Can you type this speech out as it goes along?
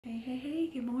Hey,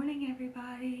 good morning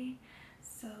everybody.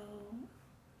 So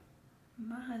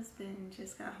my husband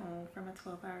just got home from a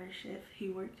 12-hour shift. He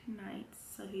worked nights,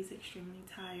 so he's extremely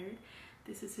tired.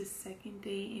 This is his second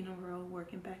day in a row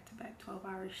working back-to-back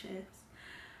 12-hour shifts.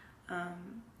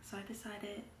 So I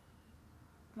decided,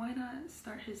 why not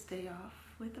start his day off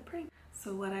with a prank?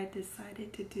 So what I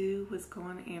decided to do was go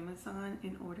on Amazon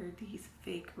and order these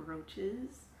fake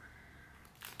roaches.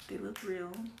 They look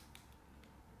real.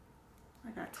 I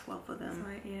got 12 of them.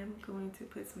 So I am going to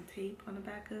put some tape on the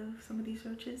back of some of these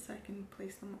roaches so I can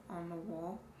place them on the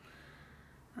wall.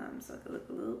 So it could look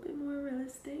a little bit more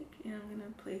realistic. And I'm gonna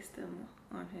place them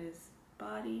on his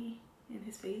body and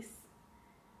his face.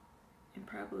 And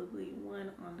probably one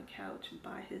on the couch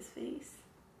by his face.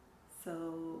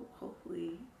 So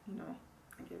hopefully, you know,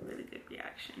 I get a really good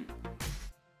reaction.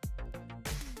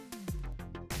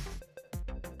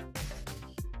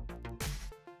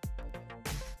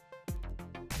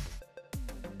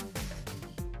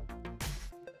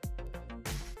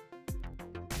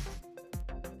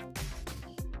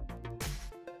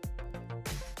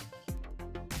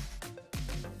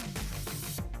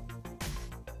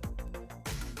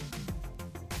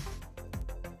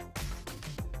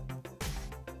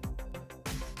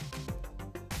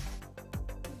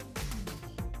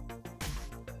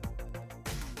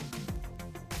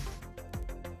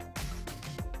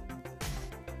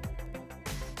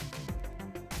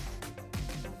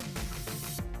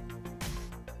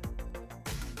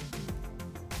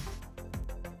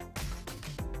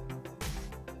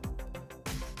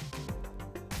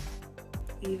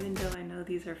 Even though I know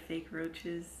these are fake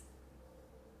roaches,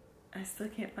 I still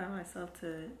can't find myself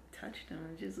to touch them.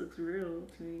 It just looks real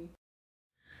to me.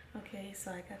 Okay, so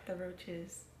I got the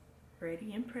roaches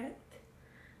ready and prepped.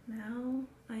 Now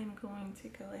I am going to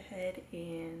go ahead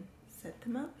and set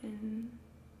them up and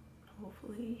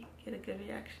hopefully get a good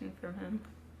reaction from him.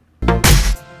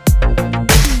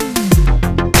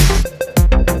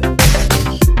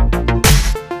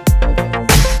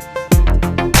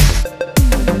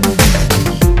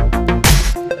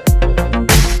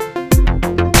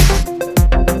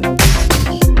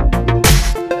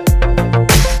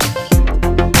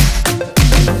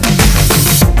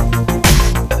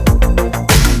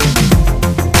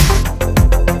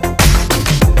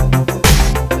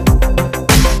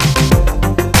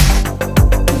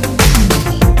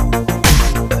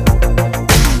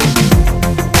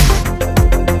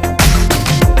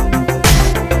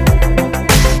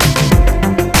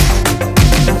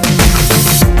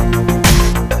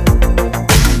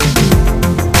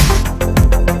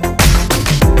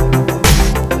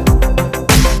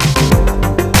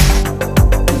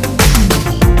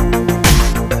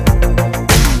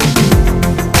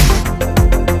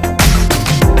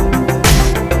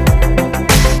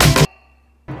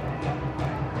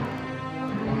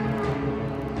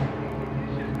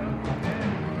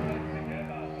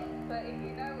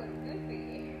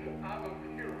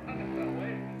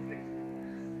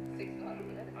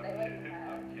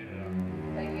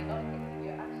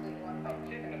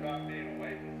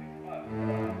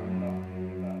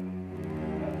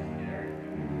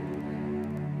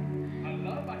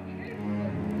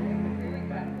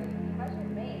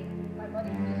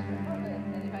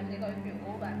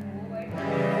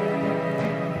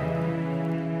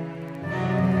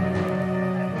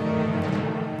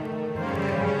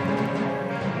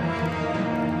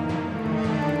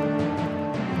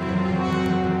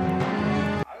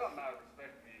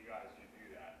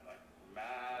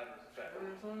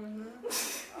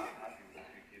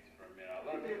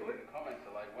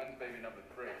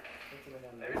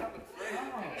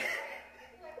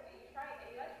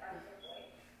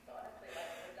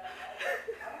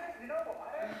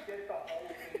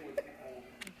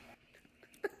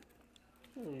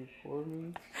 Record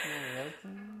me?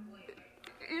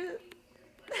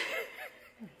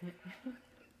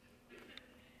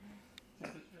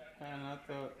 And I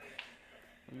thought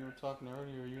when you were talking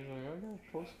earlier, you were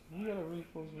like, you gotta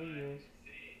repost videos.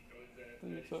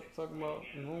 Then you talking about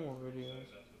normal videos.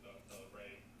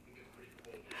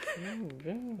 Oh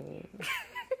god.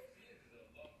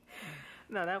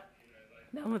 No, that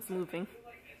one's moving.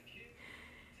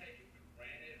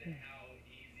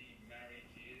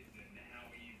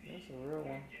 That's a real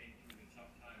one.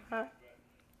 Huh?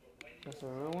 That's a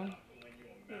real one?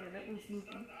 Yeah, that one's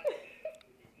moving.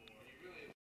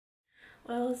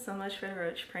 Well, so much for the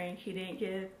roach prank. He didn't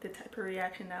give the type of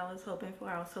reaction that I was hoping for.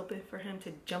 I was hoping for him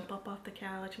to jump up off the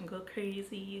couch and go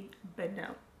crazy, but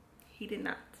no, he did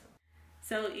not.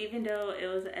 So even though it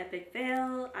was an epic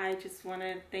fail, I just want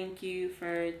to thank you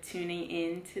for tuning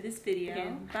in to this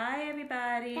video. Bye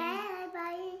everybody.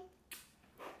 Bye.